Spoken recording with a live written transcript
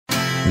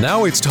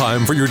Now it's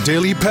time for your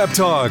daily pep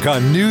talk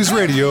on News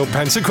Radio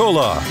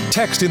Pensacola.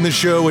 Text in the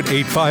show at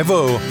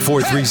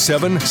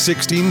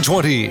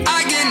 850-437-1620.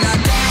 I get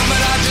knocked down,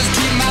 but I just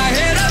keep my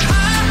head up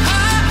high.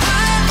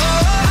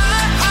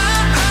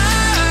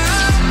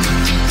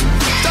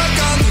 Stuck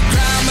on the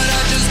ground, but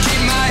I just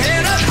keep my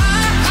head up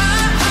high.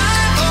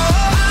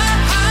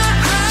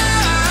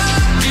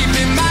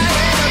 Keeping my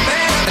head up high.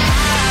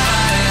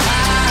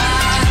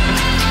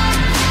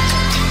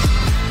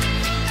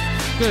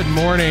 Good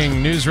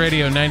morning, News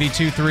Radio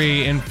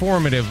 92.3,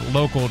 informative,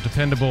 local,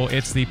 dependable.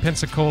 It's the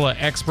Pensacola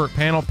Expert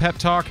Panel Pep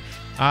Talk.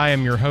 I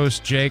am your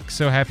host, Jake.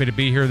 So happy to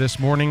be here this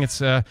morning. It's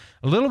a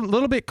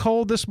little bit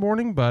cold this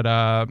morning, but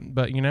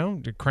you know,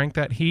 to crank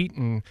that heat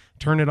and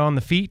turn it on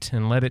the feet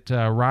and let it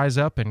rise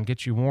up and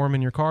get you warm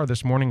in your car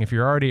this morning. If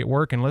you're already at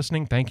work and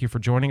listening, thank you for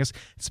joining us.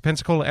 It's the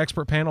Pensacola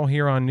Expert Panel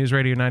here on News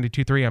Radio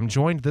 92.3. I'm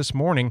joined this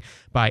morning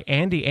by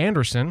Andy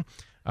Anderson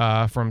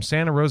from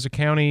Santa Rosa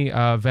County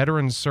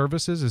Veterans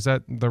Services. Is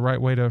that the right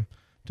way to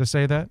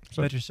say that?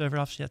 Veterans Service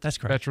Office, yeah, that's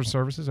correct. Veterans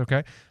Services,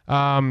 okay.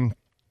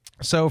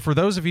 So for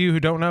those of you who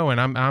don't know,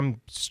 and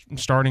I'm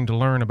starting to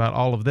learn about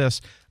all of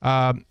this,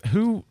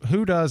 who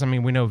does? I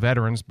mean, we know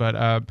veterans,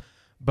 but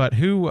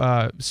who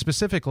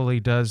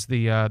specifically does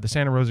the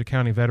Santa Rosa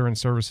County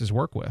Veterans Services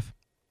work with?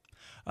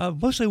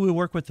 Mostly we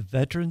work with the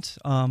veterans.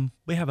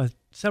 We have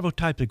several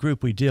types of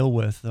group we deal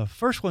with. The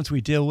first ones we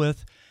deal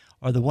with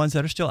are the ones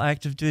that are still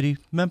active duty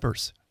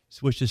members,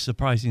 which is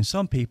surprising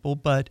some people.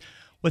 But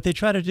what they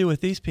try to do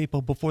with these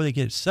people before they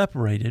get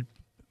separated,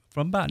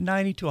 from about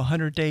 90 to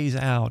 100 days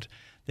out,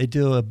 they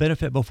do a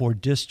benefit before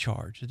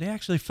discharge. They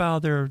actually file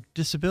their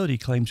disability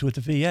claims with the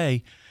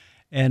VA,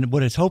 and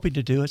what it's hoping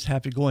to do is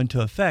have it go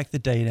into effect the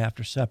day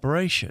after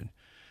separation.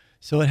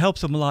 So it helps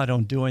them a lot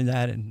on doing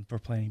that and for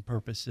planning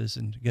purposes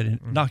and get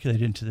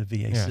inoculated into the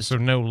VA system. So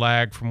no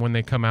lag from when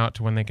they come out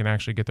to when they can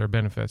actually get their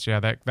benefits. Yeah,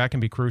 that can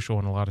be crucial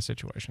in a lot of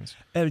situations.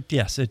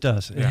 Yes, it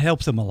does. It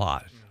helps them a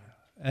lot.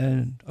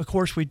 And, of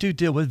course, we do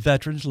deal with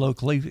veterans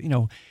locally, you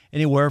know,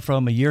 anywhere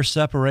from a year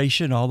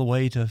separation all the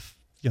way to,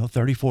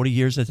 30, 40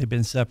 years that they've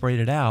been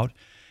separated out.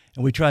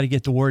 And we try to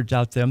get the word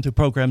out to them through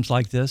programs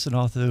like this and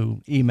also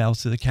through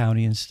emails to the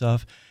county and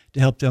stuff to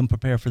help them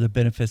prepare for the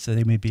benefits that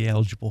they may be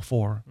eligible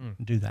for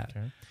and do that.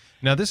 Okay.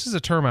 Now, this is a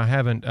term I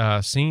haven't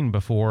seen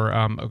before.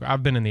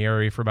 I've been in the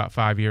area for about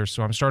 5 years,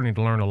 so I'm starting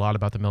to learn a lot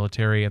about the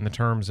military and the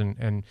terms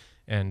and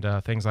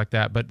things like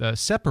that. But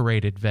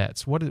separated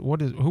vets,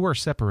 who are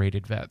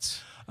separated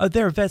vets?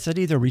 They're vets that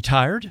either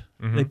retired,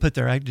 they put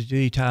their active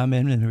duty time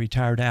in and they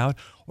retired out,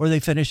 or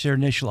they finish their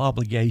initial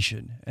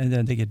obligation and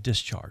then they get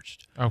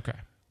discharged. Okay.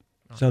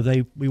 So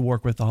we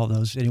work with all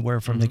those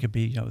anywhere from they could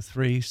be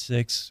 3,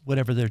 6,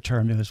 whatever their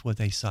term is, what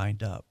they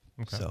signed up.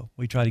 Okay. So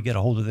we try to get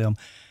a hold of them,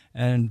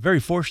 and very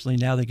fortunately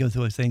now they go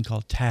through a thing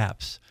called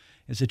TAPS.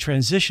 It's a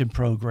transition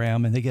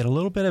program, and they get a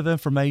little bit of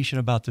information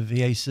about the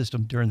VA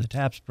system during the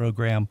TAPS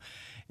program,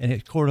 and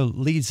it kind of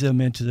leads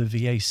them into the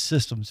VA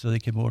system so they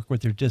can work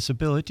with their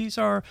disabilities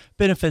or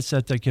benefits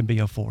that they can be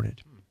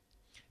afforded.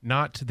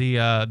 Not the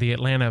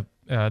Atlantic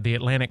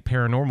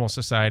Paranormal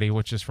Society,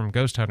 which is from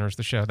Ghost Hunters,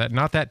 the show.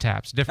 Not that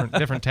TAPS,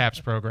 different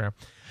TAPS program.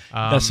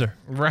 Yes, sir.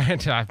 Right.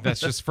 That's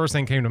just the first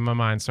thing came to my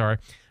mind. Sorry.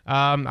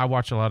 I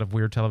watch a lot of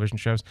weird television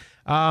shows,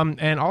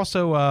 and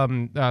also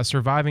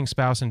surviving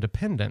spouse and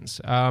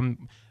dependents.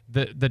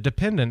 The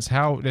dependents,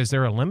 how is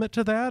there a limit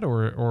to that,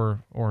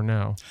 or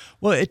no?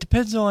 Well, it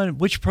depends on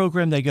which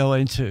program they go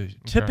into. Okay.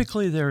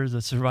 Typically, they're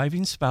the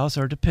surviving spouse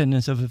or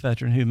dependents of a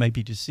veteran who may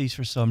be deceased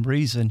for some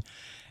reason,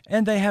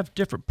 and they have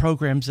different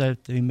programs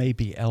that they may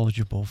be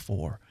eligible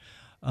for.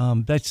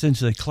 That's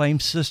into the claim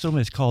system.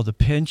 It's called the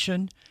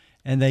pension,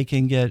 and they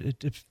can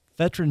get, if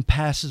veteran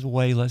passes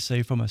away, let's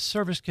say, from a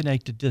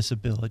service-connected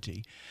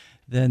disability,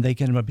 then they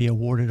can be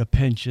awarded a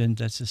pension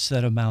that's a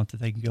set amount that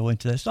they can go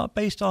into. That's not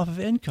based off of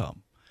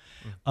income.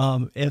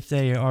 If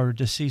they are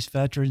deceased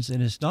veterans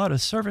and it's not a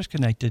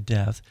service-connected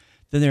death,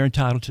 then they're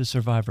entitled to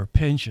survivor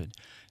pension.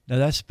 Now,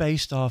 that's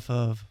based off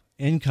of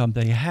income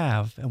they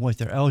have and what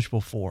they're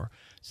eligible for.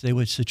 So they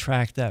would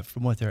subtract that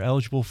from what they're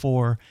eligible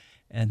for,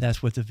 and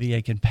that's what the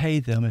VA can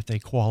pay them if they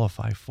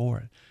qualify for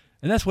it.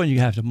 And that's when you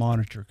have to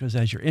monitor, because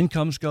as your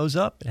incomes goes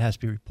up, it has to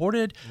be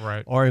reported.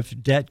 Right. Or if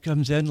debt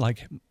comes in,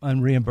 like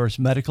unreimbursed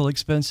medical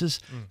expenses,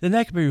 then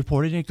that can be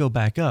reported and it go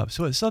back up.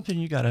 So it's something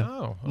you got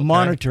to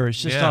monitor.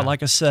 It's just not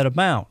like a set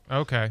amount.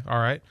 Okay. All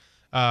right.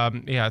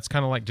 It's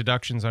kind of like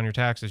deductions on your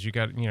taxes. You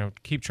got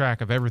keep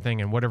track of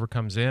everything and whatever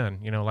comes in.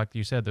 Like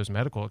you said, those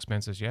medical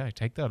expenses. Yeah,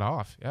 take that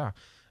off. Yeah.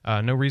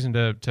 No reason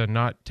to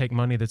not take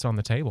money that's on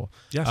the table.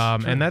 Yes,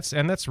 and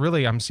that's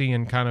really, I'm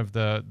seeing kind of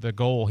the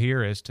goal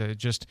here is to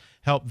just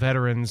help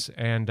veterans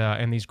and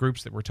these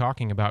groups that we're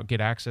talking about get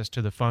access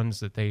to the funds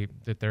that they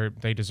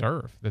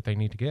deserve, that they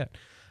need to get.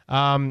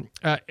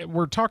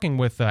 We're talking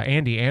with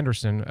Andy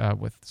Anderson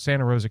with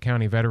Santa Rosa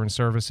County Veterans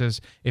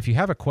Services. If you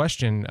have a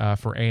question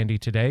for Andy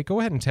today, go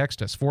ahead and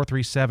text us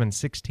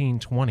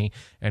 437-1620,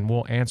 and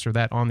we'll answer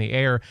that on the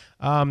air.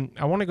 I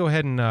want to go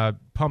ahead and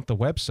pump the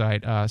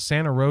website,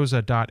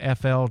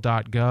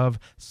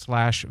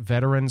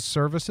 santarosa.fl.gov/veterans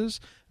services.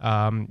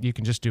 You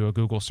can just do a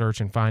Google search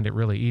and find it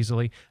really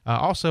easily.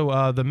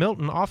 Also, the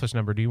Milton office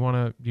number. Do you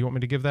want me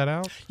to give that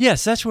out?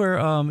 Yes, that's where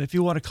if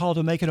you want to call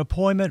to make an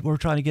appointment, we're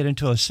trying to get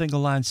into a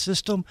single line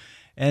system.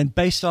 And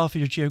based off of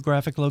your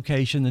geographic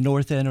location, the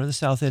north end or the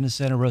south end of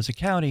Santa Rosa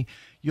County,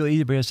 you'll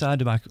either be assigned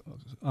to my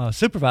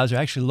supervisor,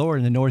 actually lower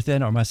in the north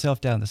end, or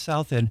myself down the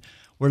south end.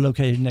 We're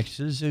located next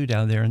to the zoo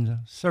down there in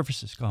the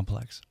services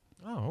complex.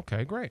 Oh,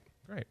 okay, great.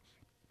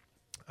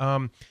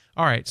 All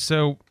right,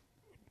 so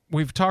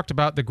we've talked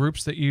about the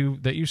groups that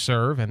you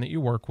serve and that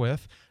you work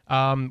with.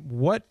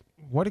 What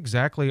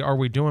exactly are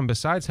we doing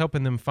besides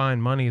helping them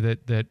find money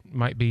that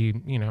might be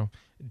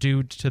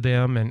due to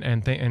them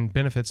and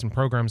benefits and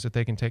programs that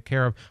they can take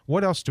care of?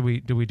 What else do we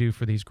do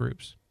for these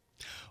groups?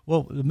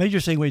 Well, the major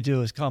thing we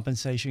do is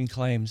compensation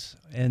claims,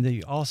 and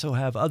they also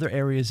have other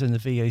areas in the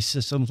VA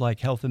systems like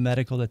health and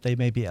medical that they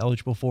may be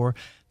eligible for.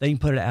 They can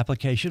put an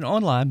application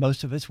online.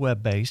 Most of it's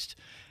web-based.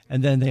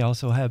 And then they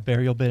also have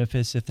burial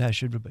benefits if that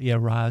should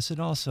arise, and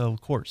also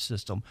court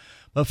system.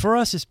 But for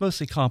us, it's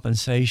mostly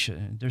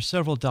compensation. There's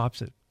several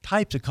types of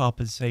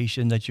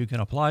compensation that you can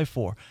apply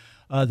for.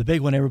 The big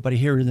one everybody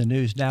hears in the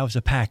news now is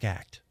the PAC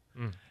Act.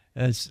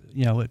 As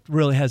it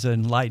really has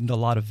enlightened a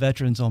lot of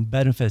veterans on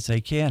benefits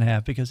they can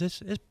have because it's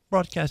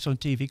broadcast on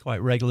TV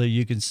quite regularly.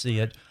 You can see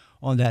it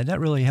on that. And that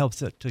really helps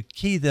to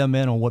key them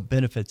in on what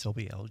benefits they'll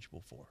be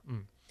eligible for.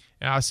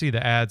 I see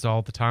the ads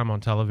all the time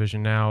on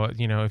television now.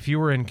 If you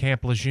were in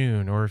Camp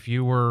Lejeune, or if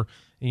you were,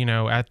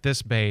 at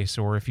this base,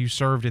 or if you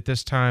served at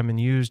this time and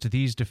used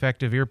these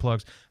defective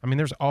earplugs. I mean,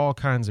 there's all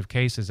kinds of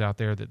cases out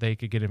there that they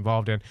could get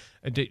involved in.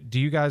 Do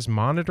you guys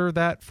monitor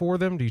that for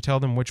them? Do you tell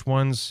them which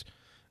ones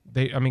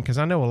because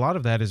I know a lot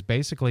of that is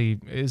basically,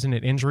 isn't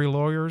it injury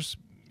lawyers,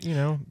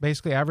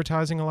 basically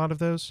advertising a lot of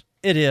those?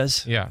 It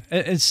is. Yeah.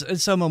 And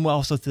some of them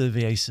also through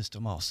the VA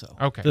system also.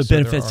 Okay. The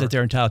benefits that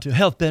they're entitled to,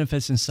 health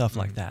benefits and stuff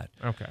like that.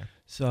 Okay.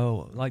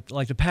 So like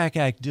the PAC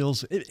Act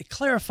deals, it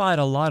clarified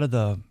a lot of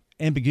the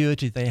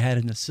ambiguity they had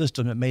in the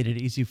system that made it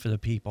easy for the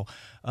people.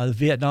 The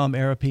Vietnam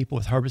era people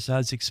with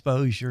herbicides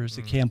exposures,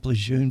 the Camp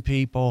Lejeune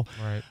people.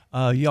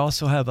 Right. You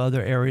also have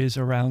other areas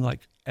around like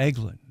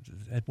Eglin.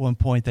 At one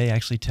point, they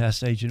actually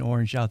test Agent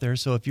Orange out there.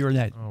 So if you're in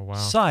that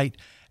site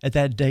at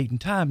that date and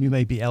time, you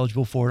may be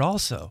eligible for it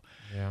also.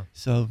 Yeah.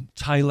 So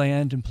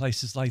Thailand and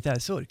places like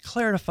that. So it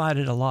clarified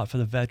it a lot for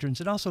the veterans.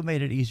 It also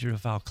made it easier to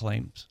file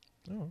claims.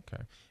 Oh,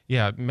 okay.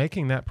 Yeah,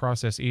 making that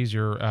process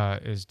easier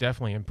is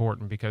definitely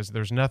important because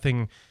there's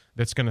nothing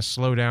that's going to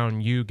slow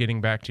down you getting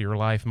back to your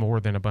life more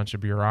than a bunch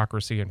of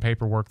bureaucracy and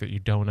paperwork that you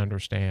don't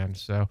understand.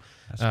 So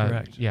that's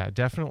correct. Yeah,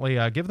 definitely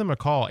give them a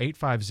call.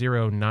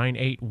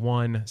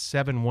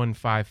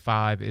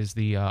 850-981-7155 is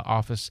the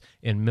office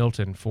in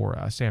Milton for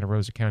Santa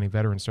Rosa County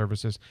Veteran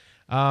Services.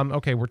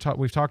 Okay,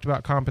 we've talked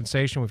about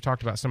compensation. We've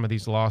talked about some of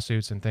these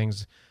lawsuits and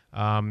things.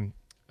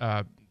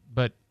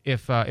 But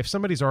if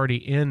somebody's already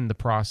in the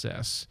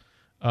process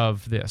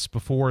of this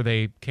before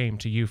they came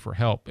to you for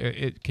help,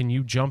 can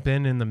you jump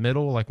in the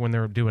middle, like when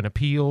they're doing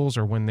appeals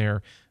or when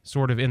they're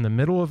sort of in the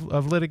middle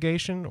of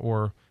litigation,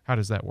 or how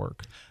does that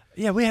work?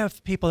 Yeah, we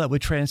have people that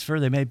would transfer.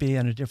 They may be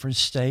in a different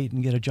state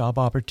and get a job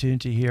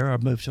opportunity here or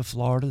move to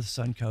Florida, the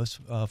Sun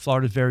Coast.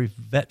 Florida is very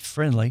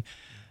vet-friendly,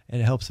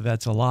 and it helps the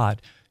vets a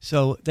lot.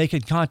 So they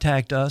could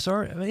contact us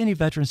or any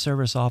veteran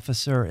service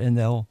officer, and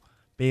they'll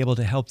be able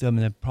to help them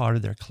in part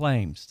of their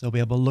claims. They'll be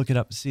able to look it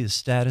up and see the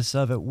status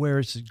of it, where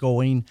it's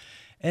going,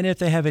 and if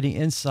they have any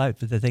insight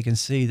that they can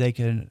see, they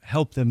can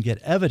help them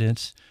get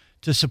evidence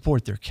to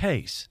support their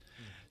case.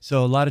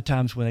 So a lot of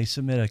times when they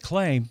submit a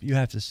claim, you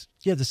have to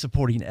give the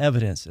supporting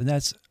evidence, and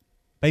that's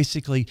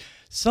basically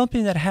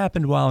something that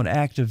happened while on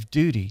active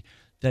duty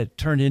that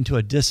turned into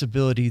a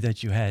disability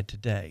that you had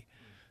today.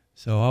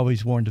 So I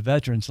always warn the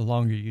veterans, the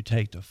longer you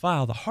take to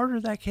file, the harder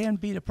that can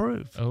be to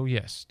prove. Oh,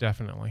 yes,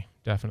 definitely.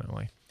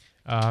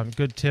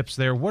 Good tips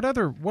there. What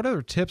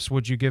other tips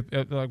would you give?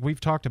 Like we've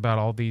talked about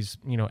all these,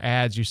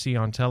 ads you see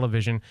on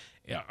television.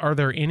 Are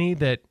there any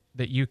that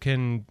you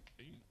can,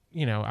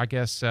 I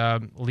guess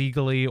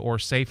legally or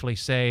safely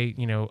say,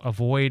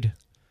 avoid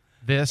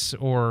this,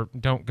 or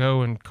don't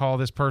go and call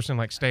this person,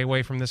 like stay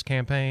away from this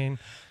campaign?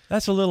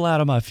 That's a little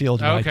out of my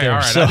field right there. Okay, all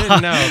right. So I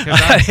didn't know.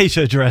 I hate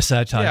to address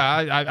that type.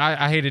 Yeah,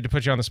 I hated to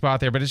put you on the spot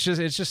there, but it's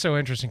just so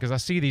interesting because I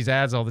see these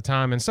ads all the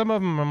time, and some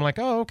of them I'm like,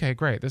 oh, okay,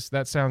 great.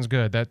 That sounds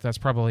good. That's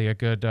probably a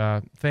good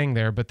thing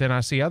there. But then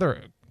I see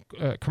other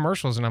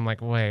commercials, and I'm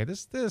like, wait,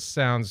 this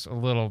sounds a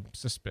little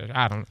suspicious.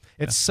 I don't know.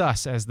 It's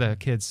sus, as the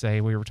kids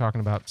say. We were talking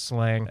about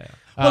slang. Yeah.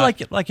 Well,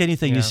 like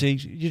anything you see,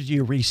 you do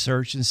your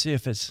research and see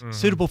if it's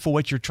suitable for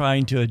what you're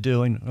trying to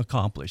do and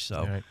accomplish.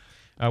 So. Right.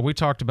 We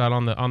talked about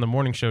on the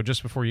morning show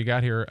just before you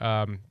got here,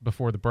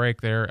 before the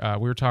break there,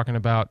 we were talking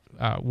about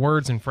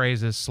words and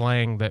phrases,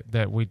 slang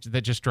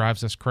that just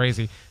drives us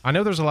crazy. I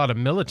know there's a lot of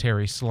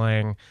military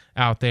slang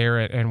out there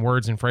and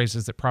words and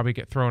phrases that probably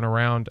get thrown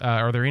around.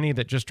 Are there any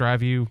that just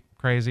drive you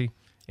crazy?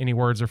 Any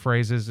words or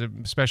phrases,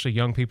 especially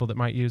young people that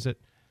might use it?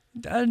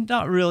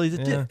 Not really.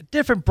 The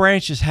different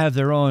branches have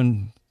their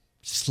own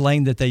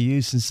slang that they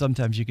use, and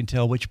sometimes you can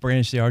tell which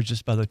branch they are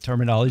just by the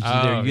terminology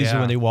they're using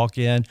when they walk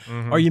in,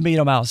 or you meet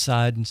them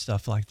outside and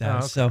stuff like that.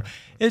 Okay. So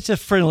it's a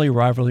friendly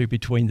rivalry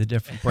between the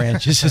different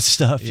branches and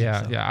stuff.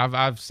 Yeah, so. yeah.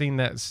 I've seen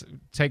that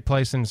take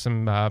place in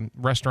some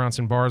restaurants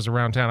and bars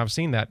around town. I've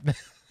seen that.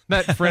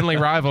 That friendly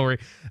rivalry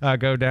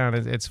go down.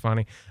 It's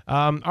funny.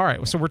 All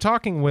right, so we're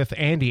talking with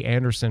Andy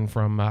Anderson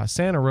from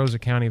Santa Rosa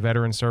County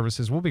Veteran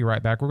Services. We'll be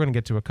right back. We're going to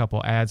get to a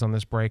couple ads on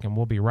this break, and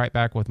we'll be right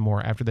back with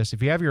more after this.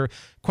 If you have your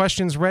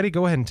questions ready,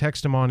 go ahead and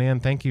text them on in.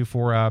 Thank you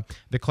for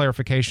the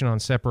clarification on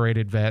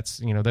separated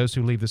vets, those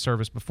who leave the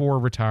service before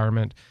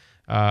retirement.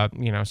 So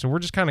we're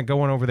just kind of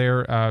going over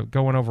there,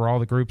 going over all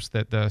the groups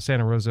that the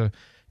Santa Rosa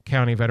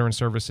County Veteran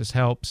Services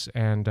helps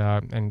and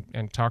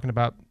talking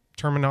about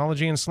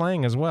terminology and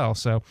slang as well.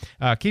 So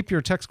keep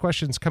your text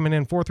questions coming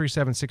in,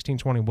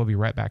 437-1620. We'll be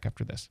right back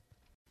after this.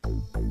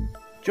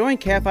 Join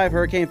Cat 5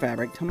 Hurricane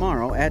Fabric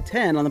tomorrow at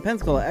 10 on the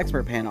Pensacola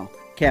Expert Panel.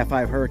 Cat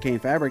 5 Hurricane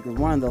Fabric is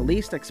one of the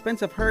least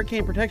expensive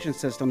hurricane protection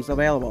systems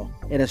available.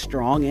 It is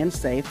strong and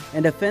safe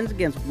and defends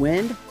against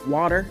wind,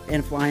 water,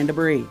 and flying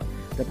debris.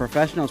 The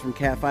professionals from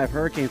Cat 5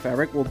 Hurricane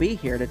Fabric will be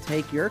here to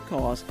take your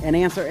calls and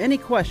answer any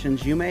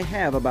questions you may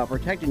have about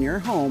protecting your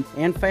home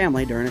and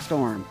family during a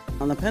storm.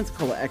 On the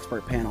Pensacola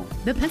Expert Panel.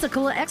 The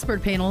Pensacola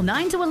Expert Panel,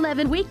 9 to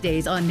 11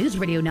 weekdays on News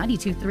Radio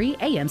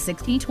 92.3 AM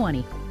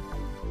 1620.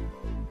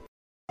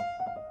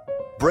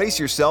 Brace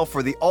yourself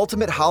for the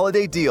ultimate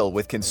holiday deal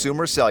with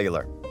Consumer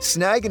Cellular.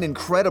 Snag an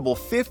incredible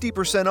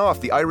 50% off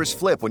the Iris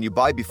Flip when you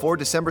buy before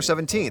December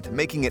 17th,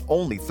 making it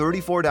only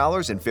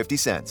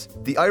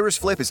 $34.50. The Iris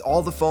Flip is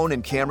all the phone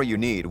and camera you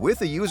need with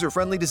a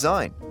user-friendly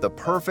design, the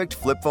perfect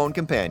flip phone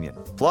companion.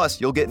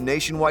 Plus, you'll get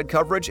nationwide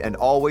coverage and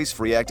always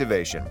free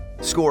activation.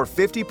 Score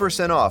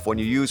 50% off when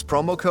you use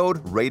promo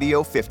code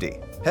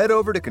RADIO50. Head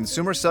over to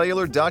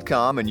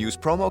consumercellular.com and use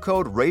promo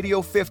code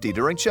RADIO50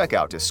 during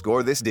checkout to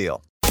score this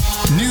deal.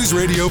 News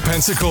Radio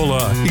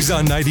Pensacola is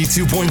on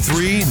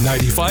 92.3,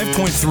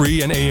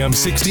 95.3, and AM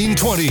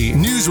 1620.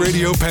 News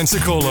Radio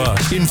Pensacola.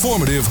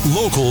 Informative,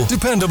 local,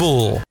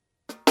 dependable.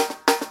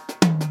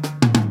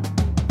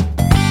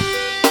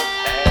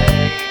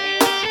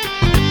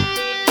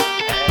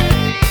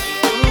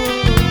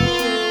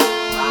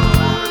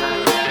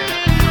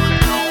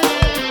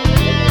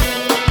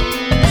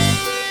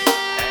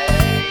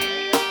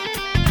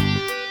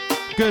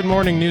 Good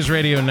morning, News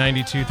Radio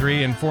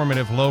 92.3,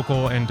 informative,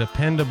 local, and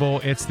dependable.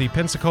 It's the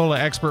Pensacola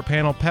Expert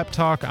Panel Pep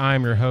Talk.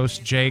 I'm your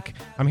host, Jake.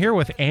 I'm here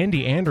with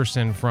Andy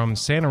Anderson from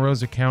Santa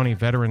Rosa County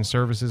Veteran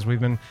Services. We've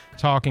been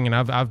talking, and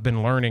I've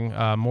been learning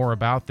more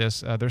about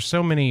this. There's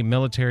so many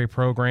military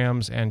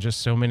programs and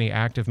just so many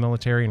active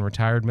military and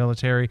retired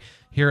military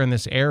here in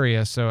this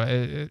area.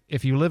 So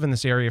if you live in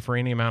this area for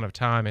any amount of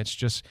time, it's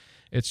just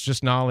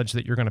knowledge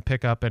that you're going to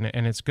pick up, and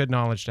it's good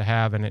knowledge to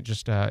have, and it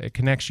just it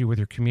connects you with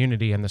your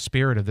community and the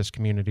spirit of this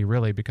community,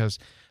 really, because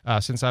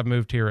since I've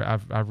moved here,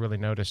 I've really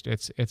noticed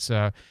it's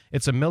a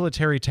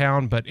military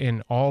town, but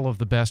in all of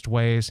the best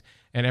ways,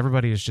 and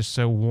everybody is just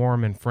so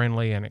warm and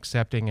friendly and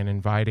accepting and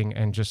inviting,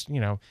 and just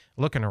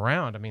looking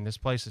around. I mean, this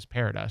place is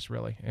paradise,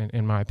 really,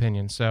 in my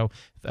opinion. So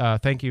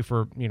thank you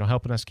for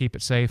helping us keep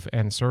it safe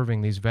and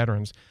serving these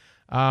veterans.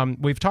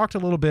 We've talked a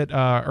little bit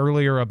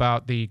earlier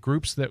about the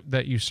groups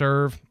that you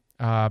serve.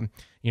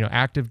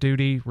 Active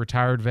duty,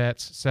 retired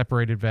vets,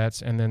 separated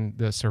vets, and then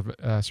the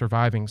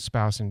surviving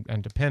spouse and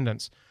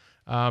dependents.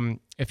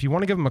 If you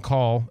want to give them a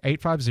call,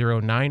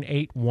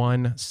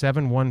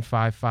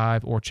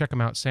 850-981-7155, or check them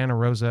out,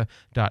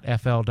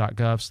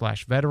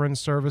 santarosa.fl.gov/veteran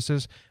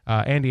services.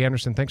 Andy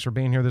Anderson, thanks for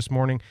being here this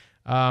morning.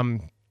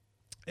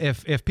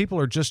 If people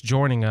are just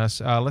joining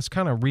us, let's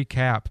kind of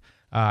recap.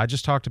 I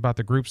just talked about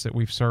the groups that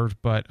we've served,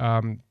 but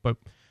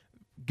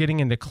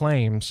getting into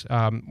claims,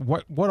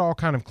 what all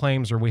kind of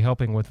claims are we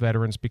helping with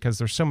veterans? Because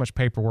there's so much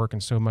paperwork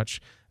and so much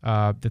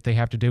that they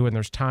have to do, and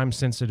there's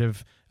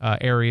time-sensitive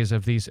areas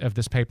of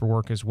this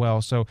paperwork as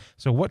well. So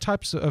what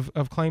types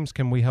of claims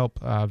can we help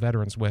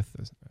veterans with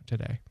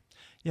today?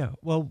 Yeah,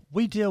 well,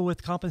 we deal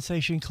with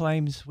compensation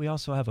claims. We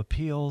also have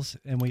appeals,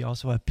 and we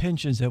also have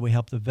pensions that we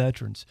help the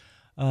veterans.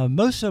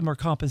 Most of them are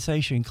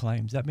compensation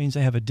claims. That means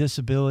they have a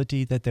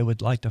disability that they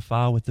would like to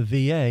file with the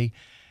VA,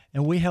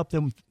 and we help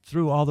them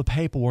through all the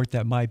paperwork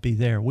that might be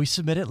there. We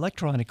submit it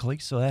electronically,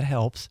 so that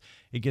helps.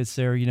 It gets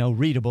there,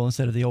 readable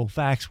instead of the old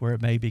fax where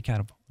it may be kind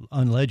of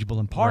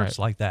unlegible in parts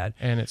like that.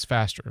 And it's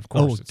faster, of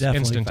course. It's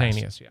definitely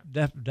instantaneous. Faster.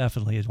 Yeah,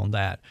 definitely is on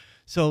that.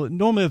 So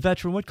normally a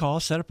veteran would call,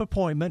 set up an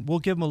appointment. We'll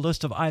give them a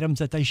list of items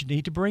that they should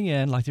need to bring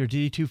in, like their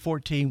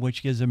DD-214,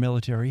 which gives their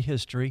military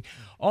history.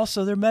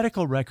 Also their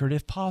medical record,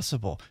 if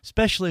possible,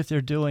 especially if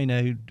they're doing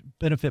a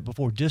benefit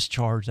before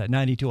discharge, that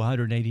 90 to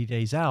 180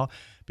 days out,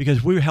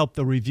 because we help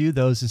them review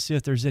those and see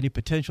if there's any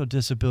potential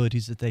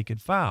disabilities that they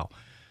could file.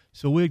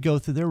 So we'd go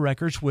through their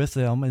records with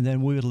them, and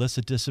then we would list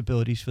the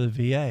disabilities for the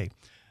VA.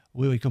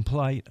 We would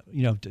complain,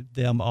 to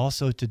them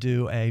also to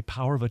do a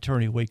power of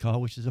attorney, we call,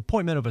 which is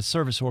appointment of a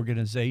service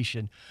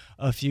organization.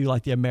 A few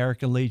like the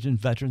American Legion,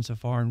 Veterans of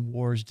Foreign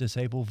Wars,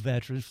 Disabled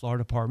Veterans,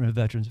 Florida Department of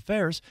Veterans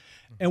Affairs.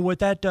 And what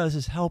that does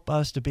is help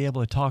us to be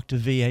able to talk to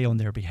VA on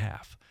their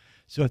behalf.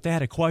 So if they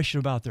had a question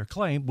about their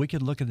claim, we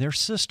could look in their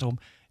system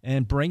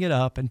and bring it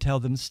up and tell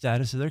them the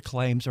status of their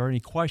claims or any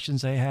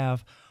questions they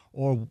have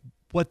or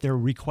what they're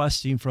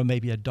requesting from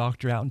maybe a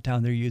doctor out in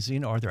town they're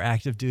using or their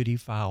active duty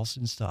files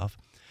and stuff.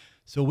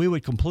 So we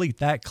would complete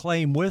that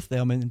claim with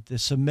them and to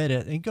submit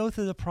it and go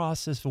through the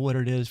process for what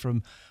it is,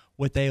 from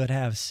what they would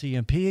have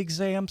CMP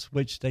exams,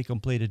 which they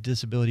complete a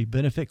disability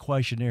benefit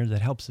questionnaire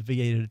that helps the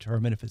VA to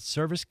determine if it's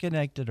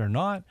service-connected or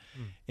not.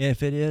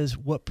 If it is,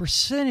 what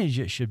percentage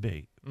it should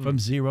be from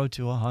 0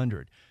 to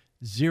 100.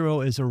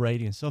 0 is a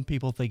rating. Some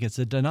people think it's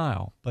a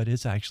denial, but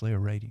it's actually a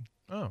rating.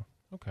 Oh,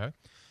 okay.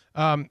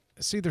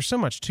 See, there's so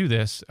much to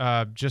this.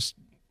 Just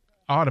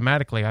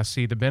automatically I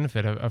see the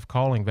benefit of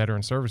calling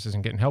Veteran Services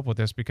and getting help with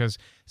this, because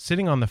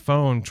sitting on the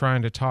phone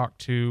trying to talk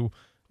to,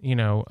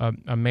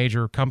 a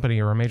major company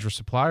or a major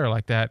supplier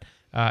like that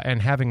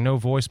and having no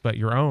voice but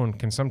your own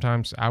can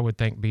sometimes, I would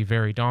think, be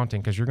very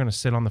daunting, because you're going to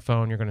sit on the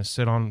phone, you're going to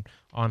sit on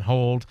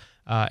hold,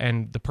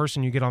 and the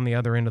person you get on the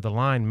other end of the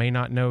line may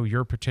not know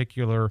your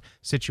particular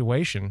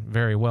situation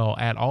very well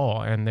at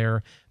all, and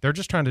they're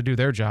just trying to do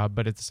their job,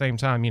 but at the same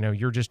time,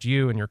 you're just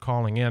you and you're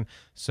calling in.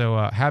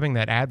 So having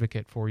that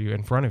advocate for you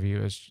in front of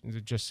you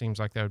it just seems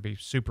like that would be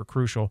super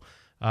crucial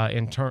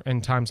in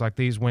times like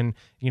these, when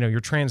you're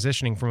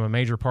transitioning from a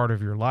major part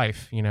of your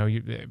life,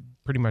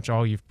 pretty much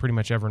all you've pretty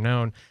much ever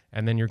known,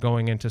 and then you're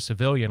going into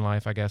civilian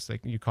life, I guess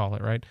that you call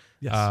it, right?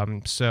 Yes.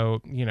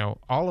 So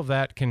all of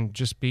that can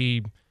just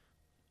be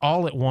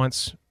all at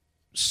once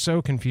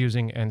so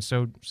confusing and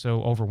so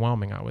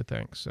overwhelming, I would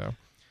think. So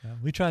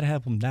we try to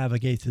help them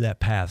navigate through that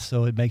path,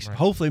 so it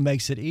hopefully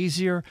makes it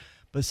easier.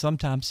 But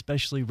sometimes,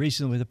 especially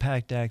recently with the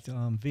PACT Act,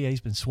 VA's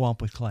been swamped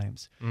with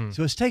claims.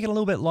 So it's taken a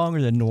little bit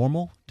longer than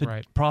normal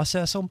to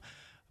process them,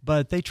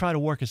 but they try to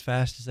work as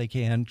fast as they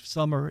can.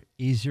 Some are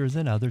easier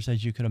than others,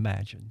 as you can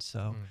imagine.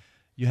 So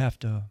you have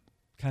to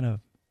kind of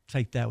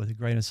take that with a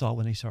grain of salt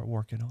when they start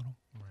working on them.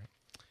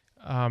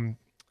 Right.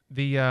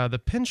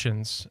 The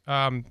pensions,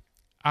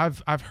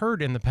 I've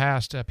heard in the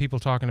past people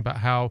talking about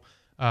how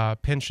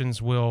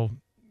pensions will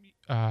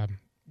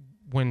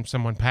when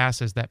someone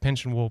passes, that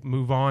pension will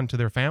move on to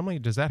their family.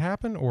 Does that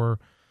happen, or?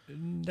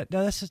 No,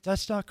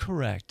 that's not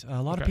correct.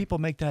 A lot of people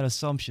make that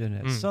assumption.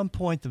 At some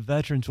point, the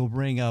veterans will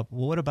bring up,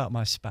 well, what about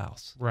my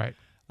spouse? Right.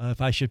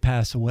 If I should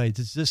pass away,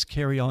 does this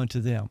carry on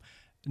to them?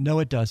 No,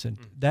 it doesn't.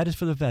 That is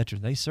for the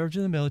veteran. They served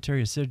in the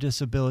military. It's their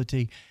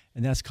disability,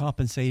 and that's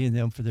compensating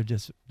them for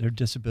their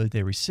disability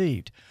they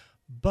received.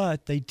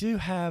 But they do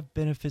have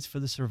benefits for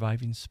the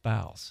surviving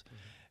spouse.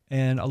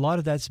 And a lot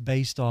of that's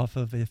based off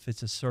of if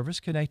it's a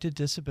service-connected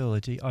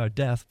disability or a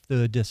death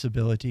through a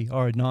disability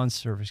or a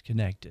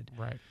non-service-connected.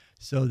 Right.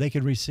 So they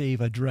can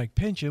receive a direct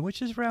pension,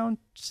 which is around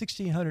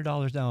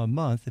 $1,600 now a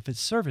month if it's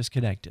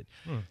service-connected.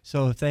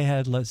 So if they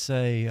had, let's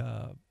say,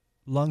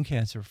 lung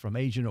cancer from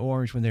Agent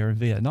Orange when they were in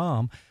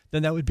Vietnam,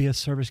 then that would be a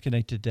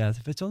service-connected death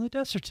if it's on the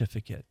death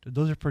certificate.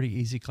 Those are pretty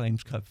easy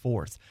claims cut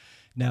forth.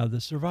 Now, the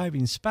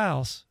surviving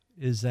spouse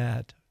is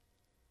that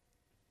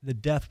the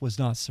death was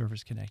not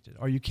service-connected,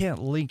 or you can't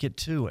link it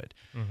to it.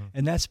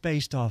 And that's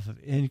based off of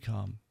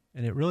income.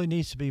 And it really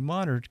needs to be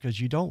monitored, because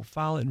you don't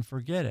file it and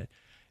forget it.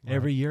 Right.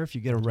 Every year, if you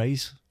get a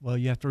raise, well,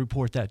 you have to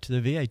report that to the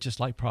VA, just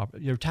like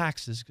your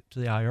taxes to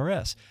the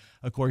IRS.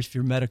 Of course, if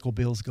your medical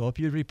bills go up,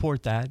 you'd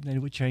report that, and then it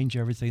would change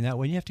everything that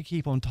way. You have to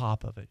keep on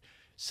top of it.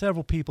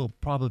 Several people,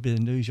 probably in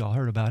the news y'all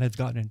heard about, have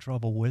gotten in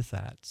trouble with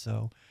that.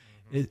 So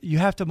you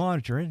have to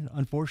monitor it. And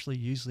unfortunately,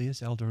 usually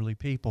it's elderly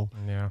people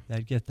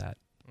that get that.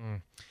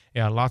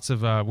 Yeah, lots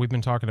of we've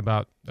been talking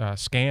about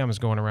scams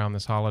going around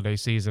this holiday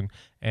season,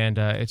 and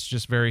it's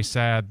just very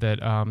sad that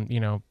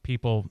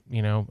people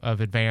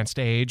of advanced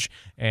age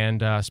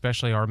and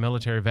especially our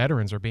military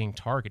veterans are being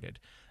targeted,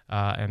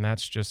 and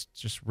that's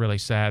just really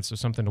sad. So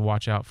something to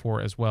watch out for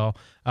as well.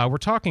 We're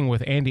talking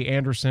with Andy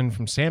Anderson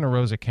from Santa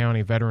Rosa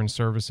County Veterans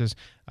Services,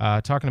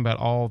 talking about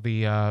all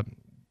the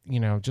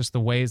just the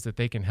ways that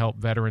they can help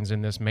veterans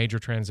in this major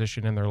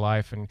transition in their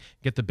life and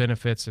get the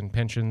benefits and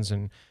pensions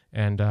and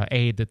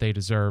aid that they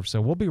deserve.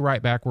 So we'll be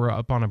right back. We're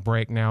up on a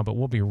break now, but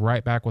we'll be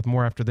right back with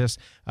more after this.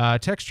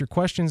 Text your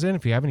questions in.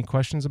 If you have any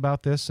questions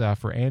about this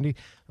for Andy,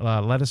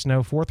 let us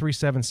know,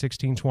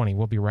 437-1620.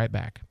 We'll be right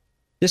back.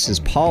 This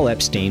is Paul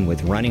Epstein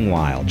with Running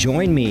Wild.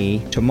 Join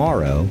me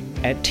tomorrow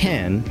at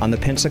 10 on the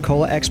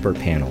Pensacola Expert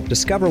Panel.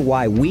 Discover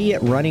why we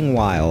at Running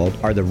Wild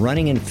are the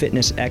running and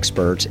fitness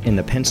experts in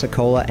the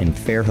Pensacola and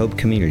Fairhope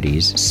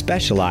communities,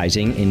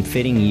 specializing in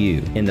fitting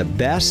you in the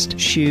best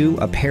shoe,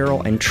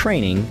 apparel, and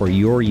training for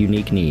your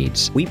unique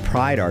needs. We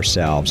pride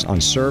ourselves on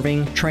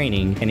serving,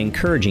 training, and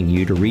encouraging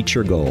you to reach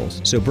your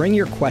goals. So bring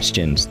your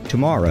questions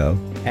tomorrow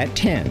at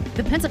 10.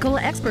 The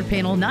Pensacola Expert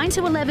Panel, 9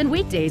 to 11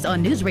 weekdays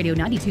on News Radio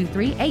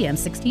 92.3 AM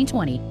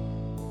 1620.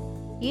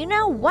 You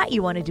know what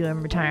you want to do in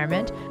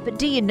retirement, but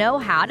do you know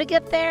how to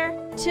get there?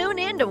 Tune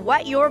in to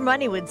What Your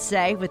Money Would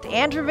Say with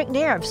Andrew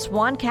McNair of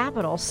Swan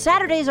Capital,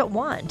 Saturdays at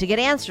 1 to get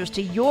answers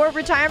to your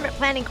retirement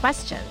planning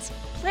questions.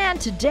 Plan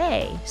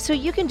today so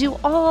you can do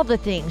all the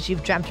things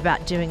you've dreamt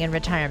about doing in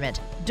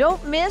retirement.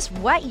 Don't miss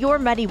What Your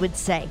Money Would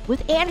Say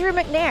with Andrew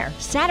McNair,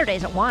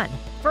 Saturdays at 1.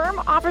 Firm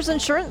offers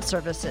insurance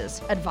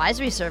services.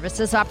 Advisory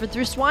services offered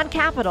through Swan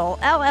Capital,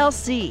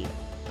 LLC.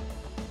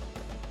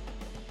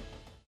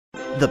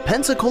 The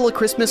Pensacola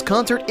Christmas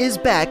Concert is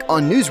back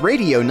on News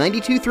Radio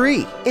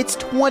 92.3. It's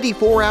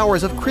 24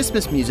 hours of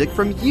Christmas music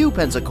from you,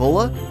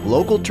 Pensacola.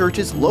 Local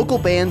churches, local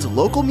bands,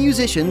 local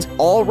musicians,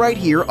 all right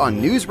here on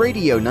News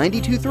Radio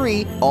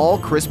 92.3 all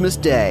Christmas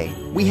Day.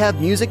 We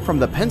have music from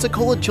the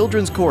Pensacola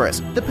Children's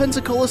Chorus, the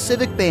Pensacola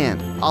Civic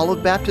Band,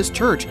 Olive Baptist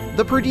Church,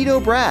 the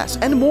Perdido Brass,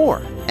 and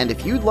more. And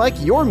if you'd like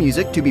your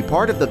music to be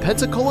part of the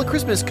Pensacola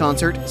Christmas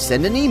Concert,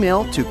 send an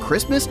email to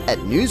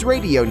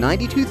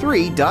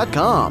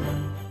christmas@newsradio923.com.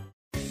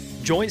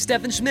 Join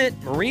Stephen Schmidt,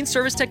 Marine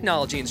Service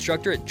Technology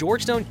Instructor at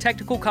Georgetown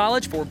Technical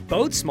College for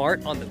Boat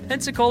Smart on the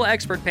Pensacola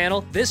Expert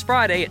Panel this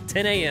Friday at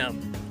 10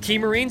 a.m. Key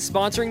Marine's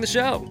sponsoring the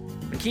show.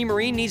 When Key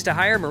Marine needs to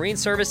hire Marine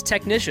Service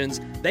technicians,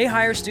 they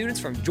hire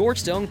students from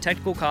Georgetown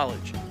Technical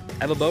College.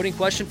 Have a boating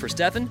question for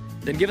Stephen?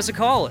 Then give us a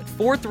call at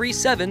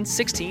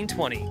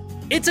 437-1620.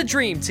 It's a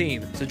dream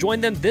team, so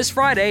join them this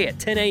Friday at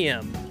 10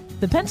 a.m.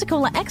 The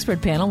Pensacola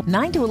Expert Panel,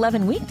 9 to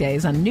 11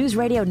 weekdays on News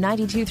Radio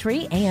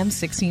 92.3 AM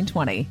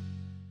 1620.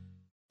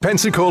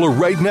 Pensacola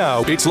right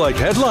now, it's like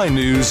headline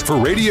news for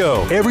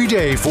radio. Every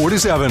day, 4 to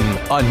 7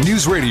 on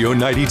News Radio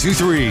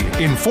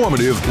 92.3.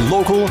 Informative,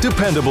 local,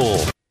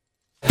 dependable.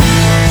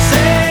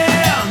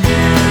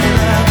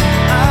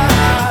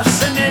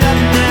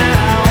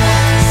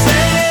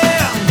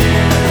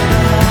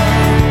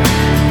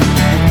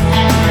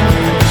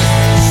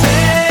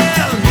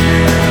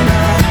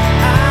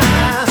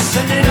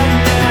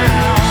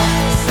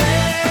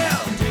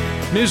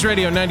 News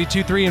Radio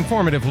 92.3,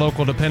 informative,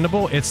 local,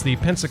 dependable. It's the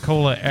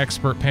Pensacola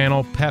Expert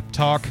Panel Pep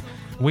Talk.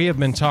 We have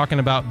been talking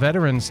about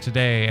veterans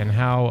today and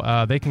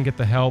how they can get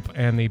the help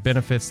and the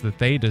benefits that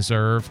they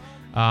deserve.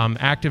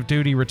 Active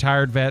duty,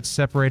 retired vets,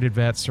 separated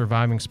vets,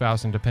 surviving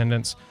spouse and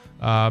dependents.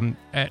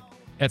 At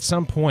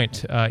some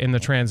point in the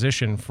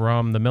transition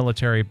from the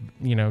military,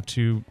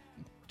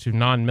 to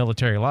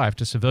non-military life,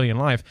 to civilian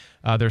life,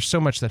 there's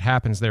so much that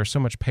happens. There's so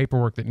much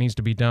paperwork that needs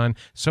to be done,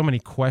 so many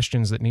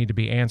questions that need to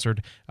be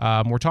answered.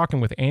 We're talking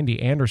with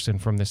Andy Anderson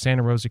from the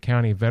Santa Rosa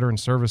County Veteran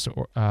Service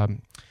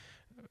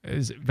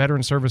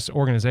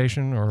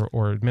Organization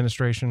or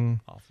Administration?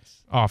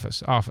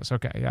 Office.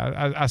 Okay.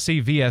 Yeah, I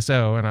see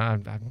VSO, and I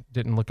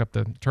didn't look up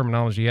the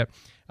terminology yet.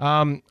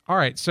 All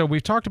right, so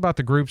we've talked about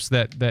the groups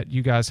that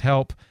you guys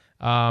help.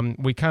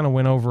 We kind of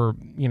went over, a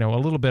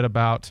little bit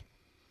about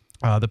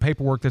the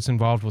paperwork that's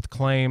involved with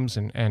claims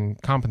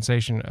and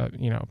compensation,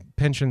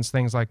 pensions,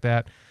 things like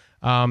that.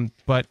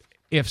 But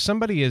if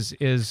somebody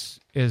is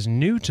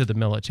new to the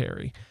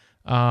military,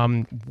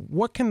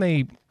 what can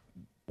they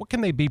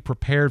be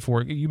prepared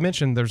for? You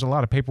mentioned there's a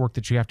lot of paperwork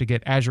that you have to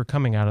get as you're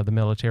coming out of the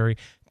military,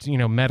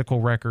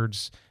 medical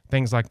records,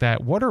 things like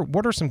that. What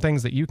are some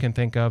things that you can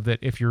think of that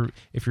if you're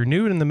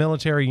new in the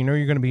military,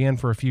 you're going to be in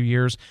for a few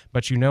years,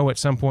 but at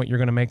some point you're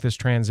going to make this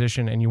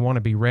transition and you want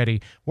to be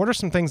ready? What are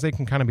some things they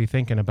can kind of be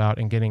thinking about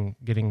and getting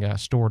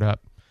stored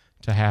up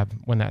to have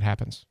when that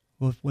happens?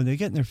 Well, when they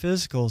get in their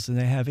physicals and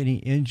they have any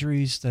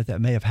injuries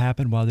that may have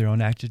happened while they're on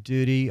active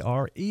duty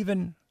or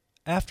even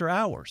after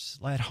hours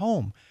at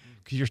home,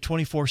 because you're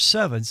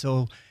 24/7.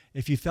 So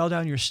if you fell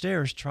down your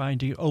stairs trying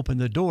to open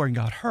the door and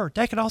got hurt,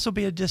 that could also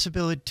be a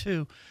disability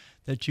too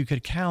that you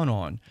could count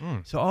on.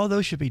 So all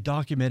those should be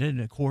documented.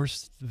 And of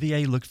course, the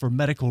VA looks for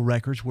medical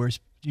records where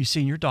you've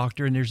seen your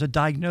doctor and there's a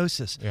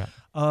diagnosis. Yeah.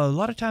 A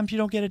lot of times you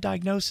don't get a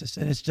diagnosis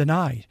and it's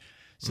denied.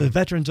 So the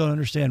veterans don't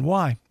understand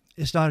why.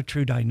 It's not a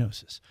true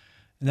diagnosis.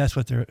 And that's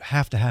what they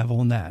have to have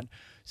on that.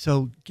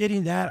 So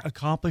getting that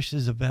accomplished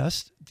is the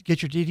best.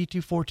 Get your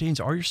DD-214s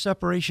or your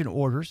separation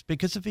orders,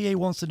 because the VA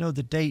wants to know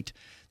the date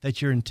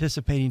that you're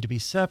anticipating to be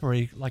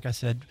separated. Like I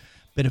said,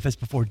 benefits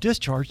before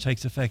discharge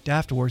takes effect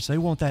afterwards. They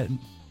want that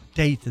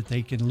date that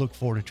they can look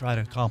for to try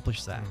to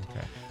accomplish that.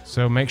 Okay.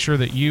 So make sure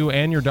that you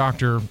and your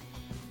doctor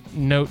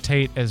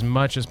notate as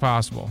much as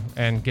possible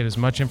and get as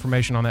much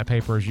information on that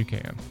paper as you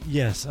can.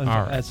 Yes.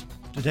 Right.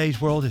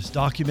 Today's world is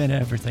document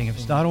everything. If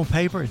it's not on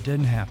paper, it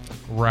didn't happen.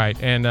 Right.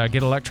 And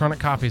get electronic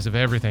copies of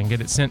everything.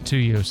 Get it sent to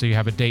you so you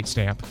have a date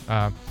stamp.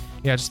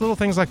 Just little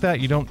things like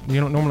that you don't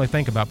normally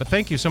think about. But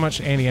thank you so much,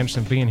 Andy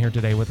Anderson, for being here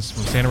today with us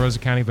from Santa Rosa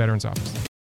County Veterans Office.